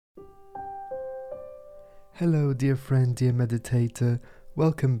Hello, dear friend, dear meditator.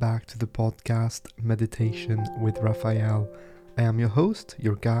 Welcome back to the podcast Meditation with Raphael. I am your host,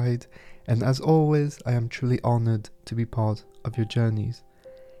 your guide, and as always, I am truly honored to be part of your journeys.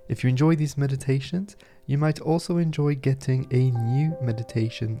 If you enjoy these meditations, you might also enjoy getting a new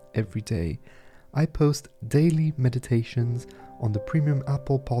meditation every day. I post daily meditations on the Premium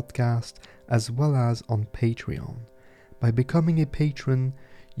Apple Podcast as well as on Patreon. By becoming a patron,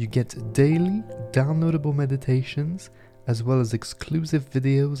 you get daily downloadable meditations as well as exclusive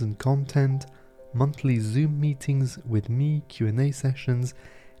videos and content, monthly Zoom meetings with me, Q&A sessions,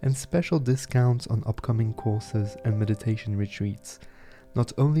 and special discounts on upcoming courses and meditation retreats.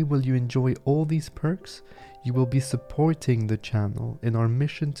 Not only will you enjoy all these perks, you will be supporting the channel in our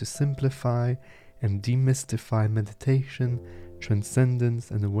mission to simplify and demystify meditation,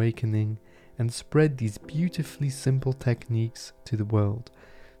 transcendence and awakening, and spread these beautifully simple techniques to the world.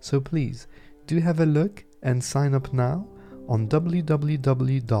 So please, do have a look and sign up now on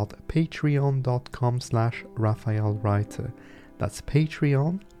www.patreon.com/RaphaelWriter. That's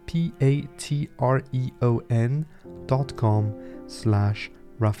Patreon,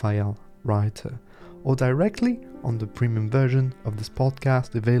 patreon.com/RaphaelWriter, or directly on the premium version of this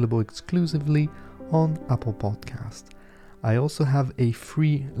podcast available exclusively on Apple Podcast. I also have a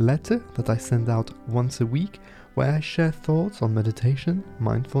free letter that I send out once a week where I share thoughts on meditation,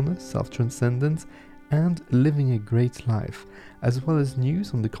 mindfulness, self-transcendence, and living a great life, as well as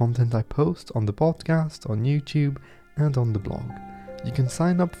news on the content I post on the podcast, on YouTube, and on the blog. You can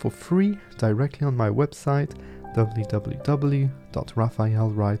sign up for free directly on my website,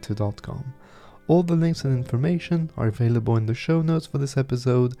 www.raphaelwriter.com. All the links and information are available in the show notes for this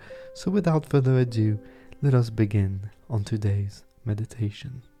episode, so without further ado, let us begin on today's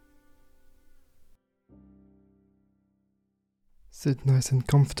meditation. Sit nice and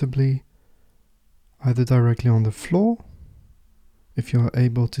comfortably, either directly on the floor, if you are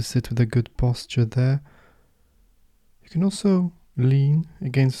able to sit with a good posture there. You can also lean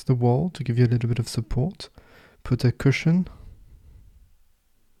against the wall to give you a little bit of support. Put a cushion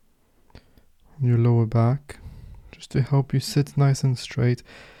on your lower back, just to help you sit nice and straight.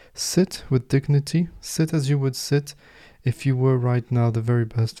 Sit with dignity. Sit as you would sit if you were right now the very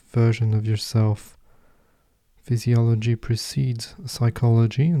best version of yourself. Physiology precedes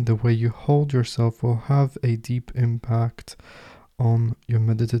psychology, and the way you hold yourself will have a deep impact on your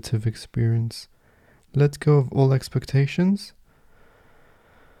meditative experience. Let go of all expectations.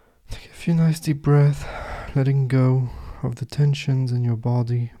 Take a few nice deep breaths, letting go of the tensions in your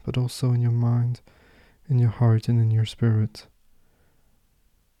body, but also in your mind, in your heart, and in your spirit.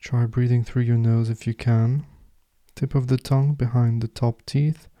 Try breathing through your nose if you can. Tip of the tongue behind the top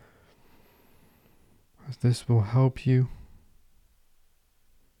teeth, as this will help you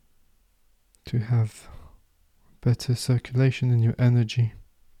to have better circulation in your energy.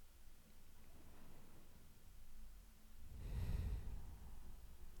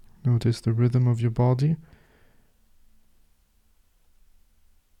 Notice the rhythm of your body,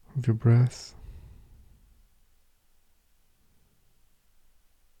 of your breath,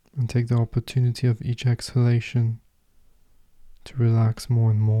 and take the opportunity of each exhalation to relax more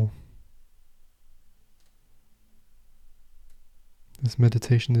and more. This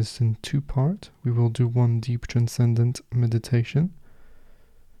meditation is in two parts. We will do one deep transcendent meditation,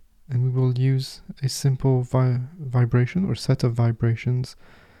 and we will use a simple vibration or set of vibrations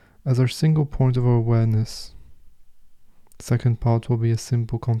as our single point of our awareness. The second part will be a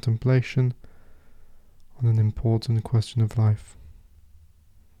simple contemplation on an important question of life.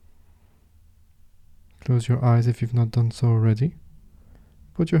 Close your eyes if you've not done so already.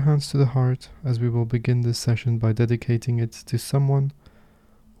 Put your hands to the heart as we will begin this session by dedicating it to someone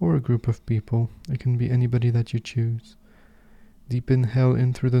or a group of people. It can be anybody that you choose. Deep inhale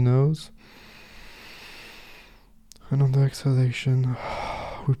in through the nose. And on the exhalation,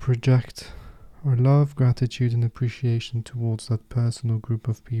 we project our love, gratitude, and appreciation towards that person or group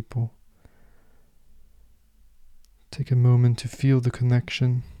of people. Take a moment to feel the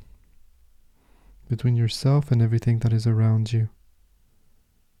connection between yourself and everything that is around you.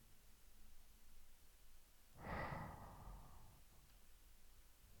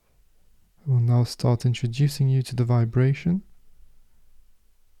 I will now start introducing you to the vibration.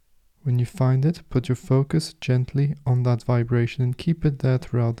 When you find it, put your focus gently on that vibration and keep it there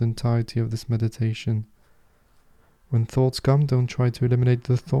throughout the entirety of this meditation. When thoughts come, don't try to eliminate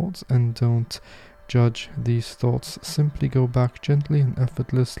the thoughts and don't judge these thoughts. Simply go back gently and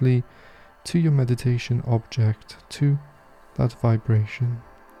effortlessly to your meditation object, to that vibration.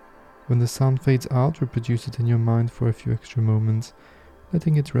 When the sound fades out, reproduce it in your mind for a few extra moments,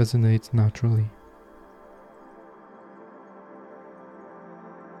 letting it resonate naturally.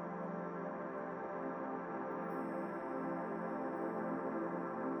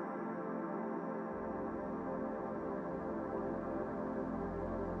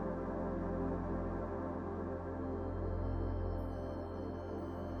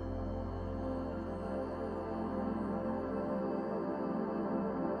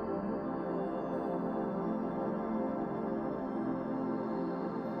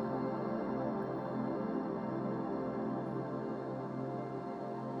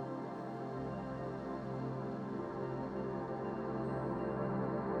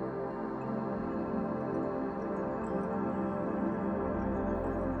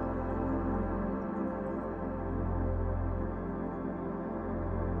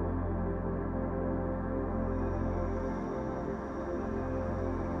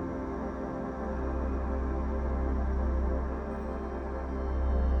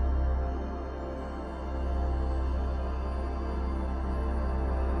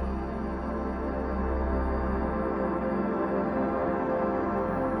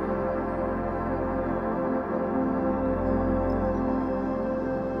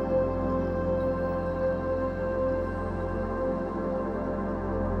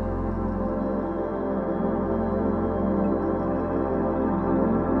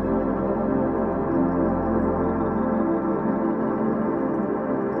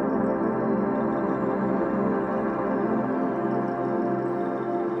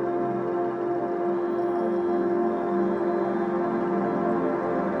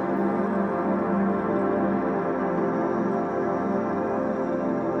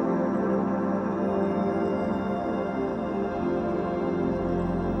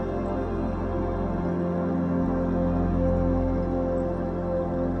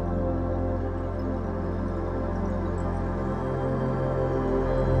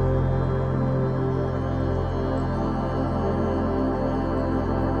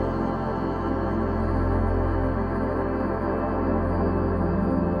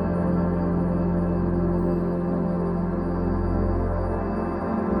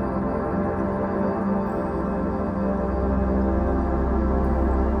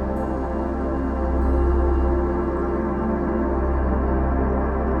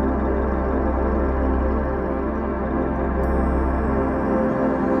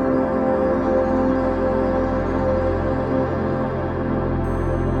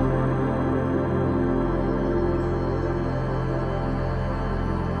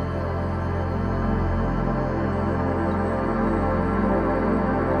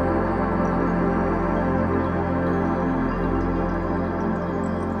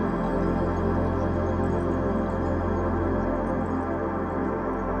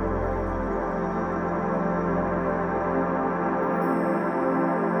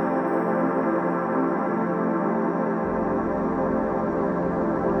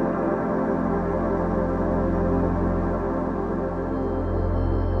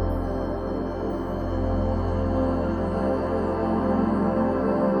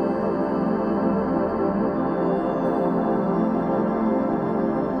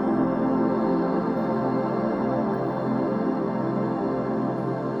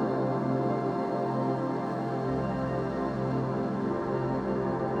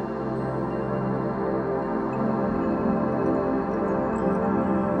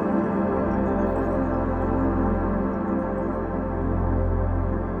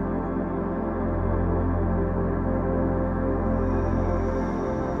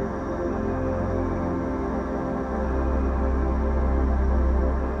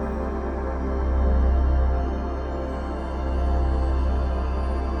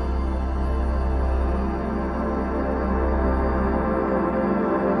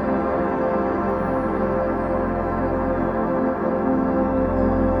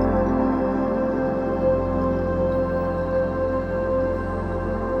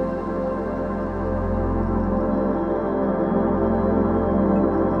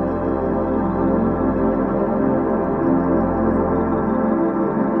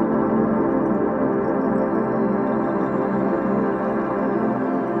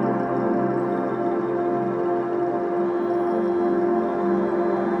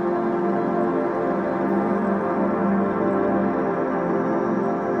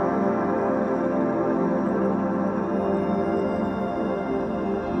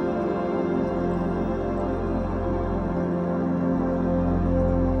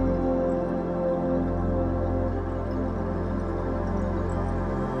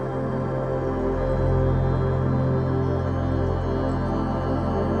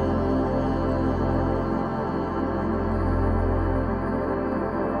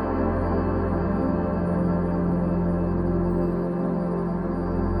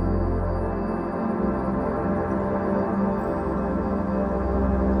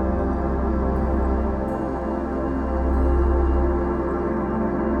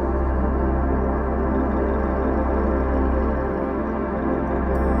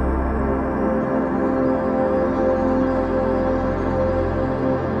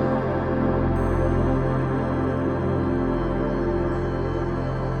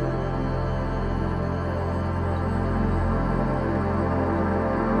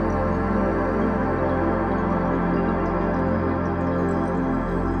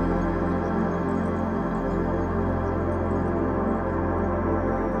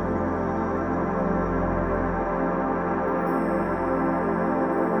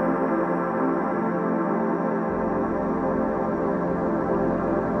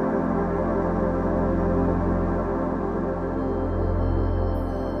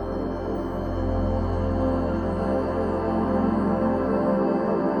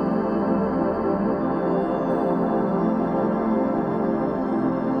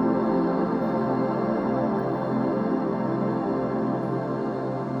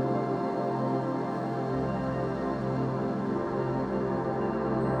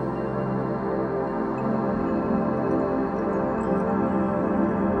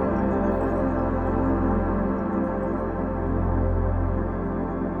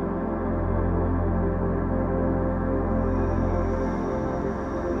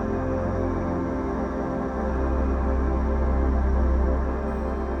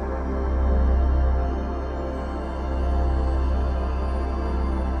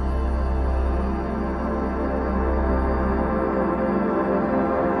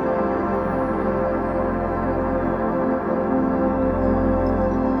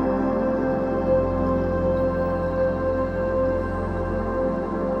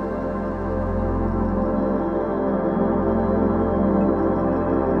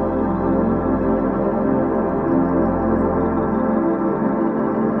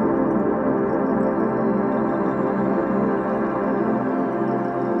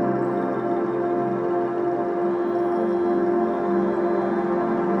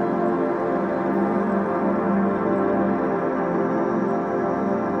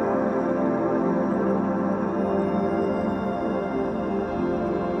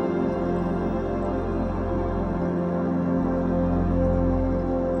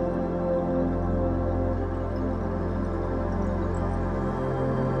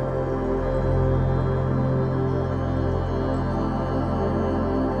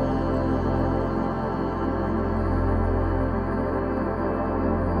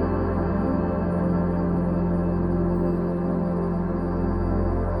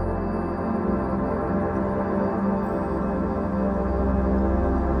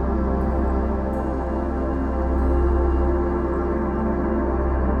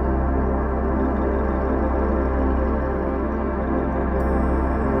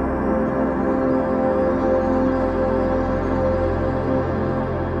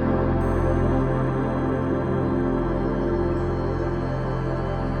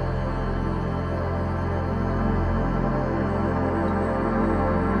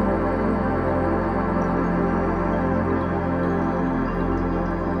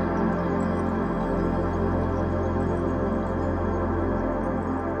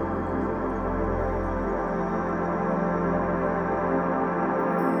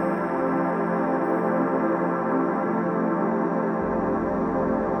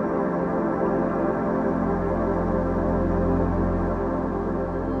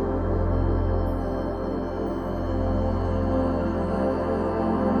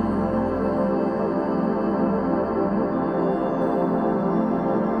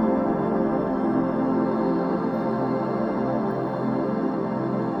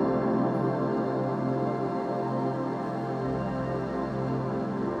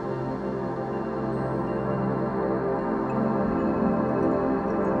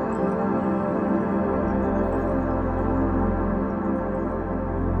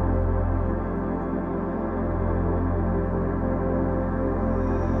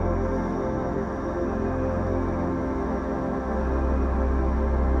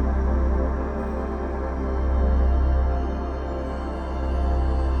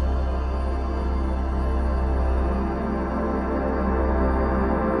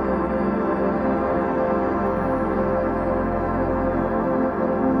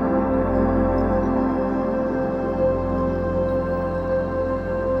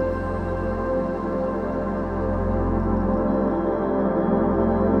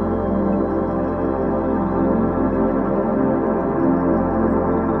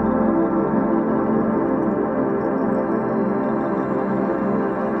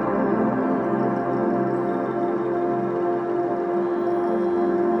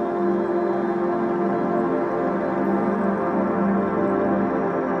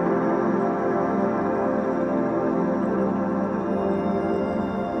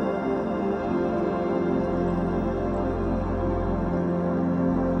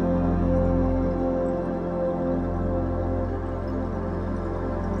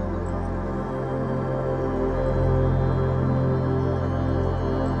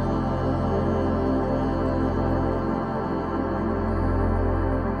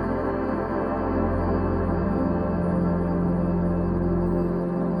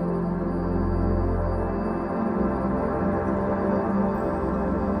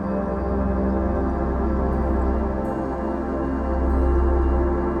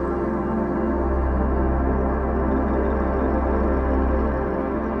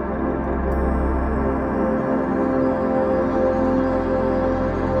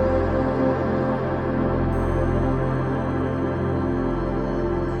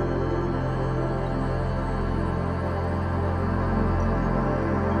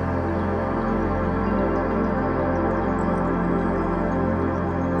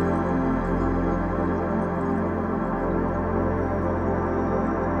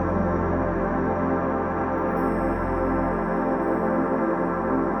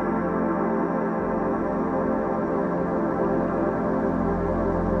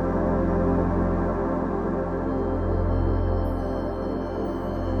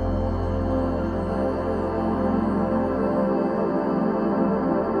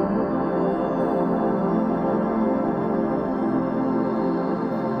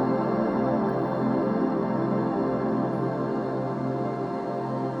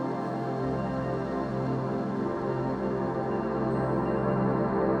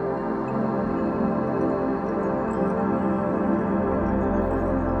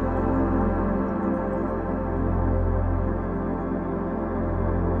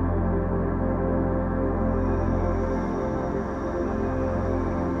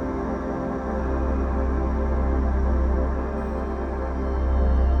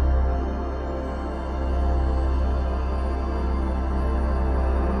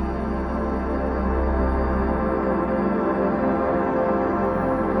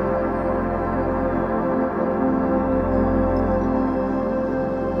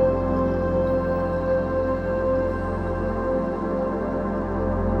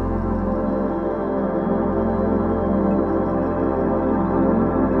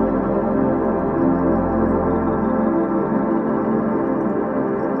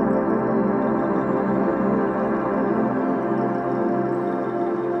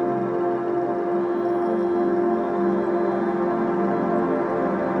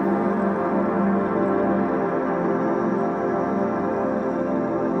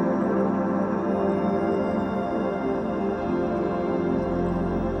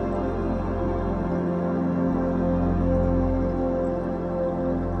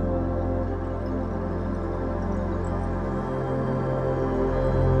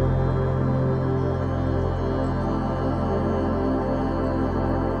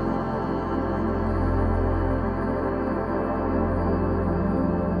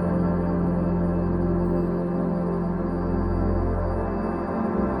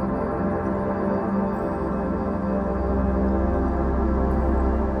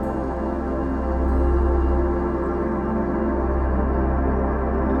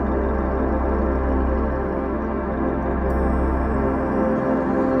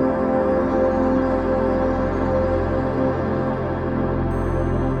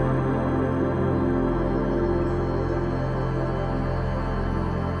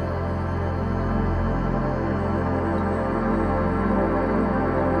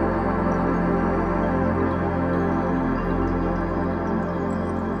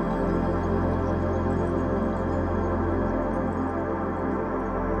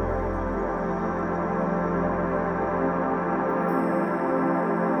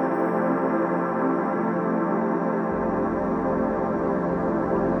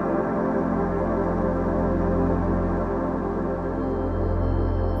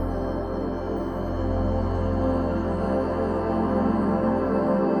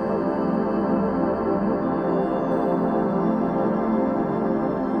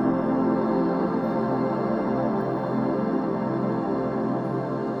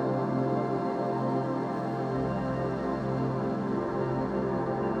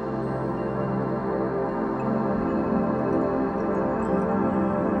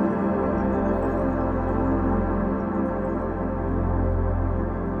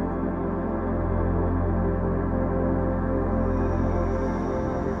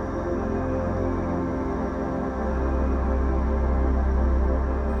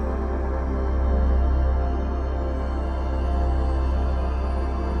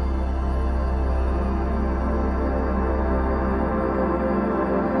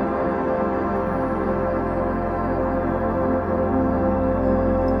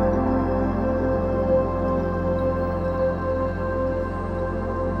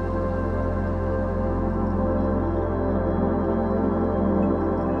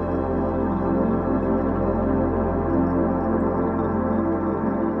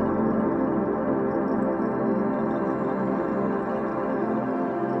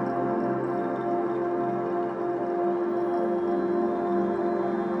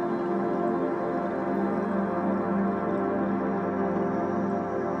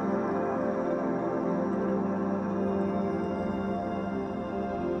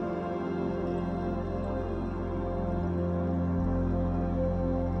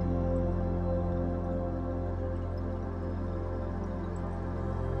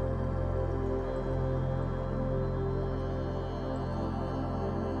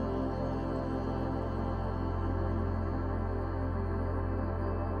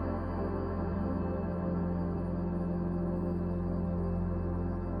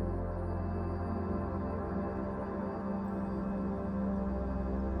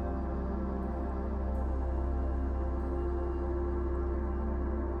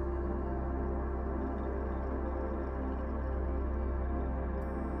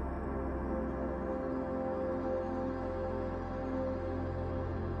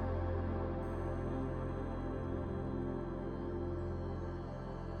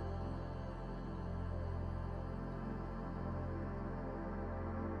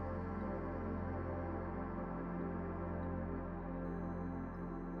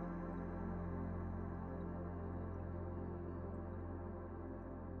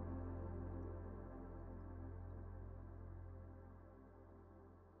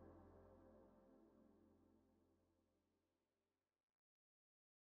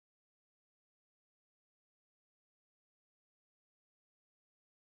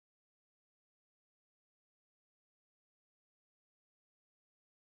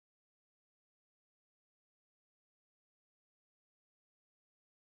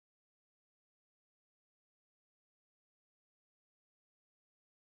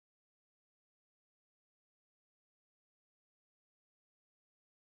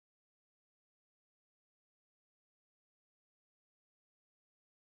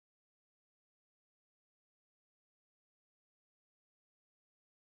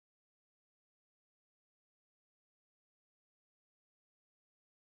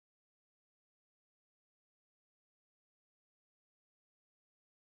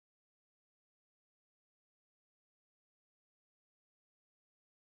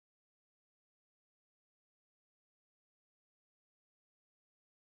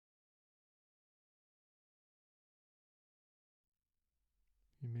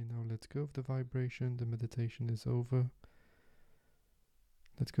 You may now let go of the vibration. The meditation is over.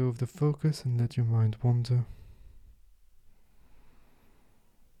 Let go of the focus and let your mind wander.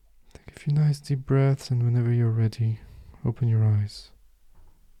 Take a few nice deep breaths, and whenever you're ready, open your eyes.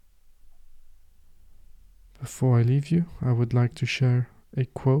 Before I leave you, I would like to share a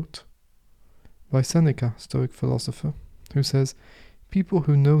quote by Seneca, Stoic philosopher, who says, "People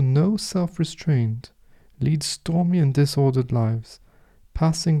who know no self-restraint lead stormy and disordered lives,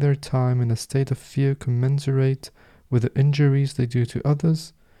 passing their time in a state of fear commensurate with the injuries they do to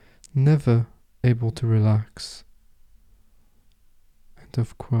others, never able to relax." End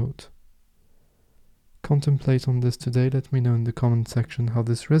of quote. Contemplate on this today. Let me know in the comment section how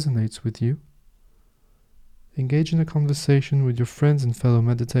this resonates with you. Engage in a conversation with your friends and fellow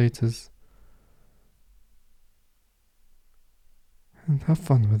meditators, and have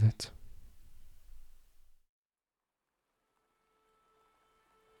fun with it.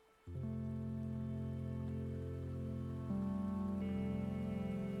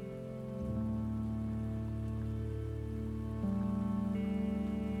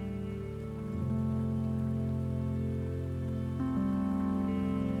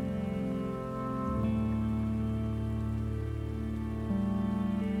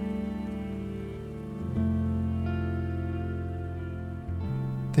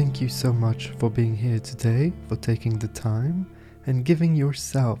 Thank you so much for being here today, for taking the time and giving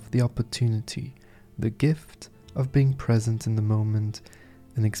yourself the opportunity, the gift of being present in the moment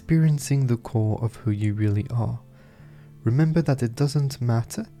and experiencing the core of who you really are. Remember that it doesn't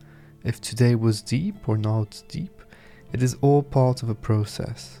matter if today was deep or not deep, it is all part of a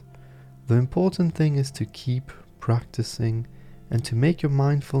process. The important thing is to keep practicing and to make your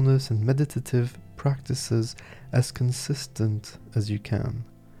mindfulness and meditative practices as consistent as you can.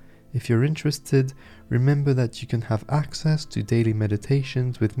 If you're interested, remember that you can have access to daily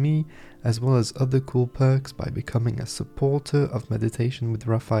meditations with me, as well as other cool perks by becoming a supporter of Meditation with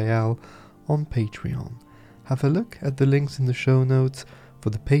Raphael on Patreon. Have a look at the links in the show notes for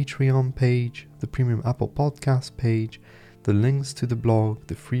the Patreon page, the Premium Apple Podcast page, the links to the blog,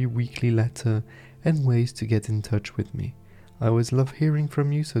 the free weekly letter, and ways to get in touch with me. I always love hearing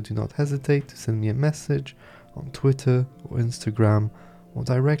from you, so do not hesitate to send me a message on Twitter or Instagram, or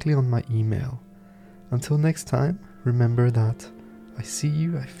directly on my email. Until next time, remember that I see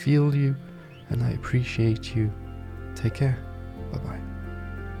you, I feel you, and I appreciate you. Take care. Bye-bye.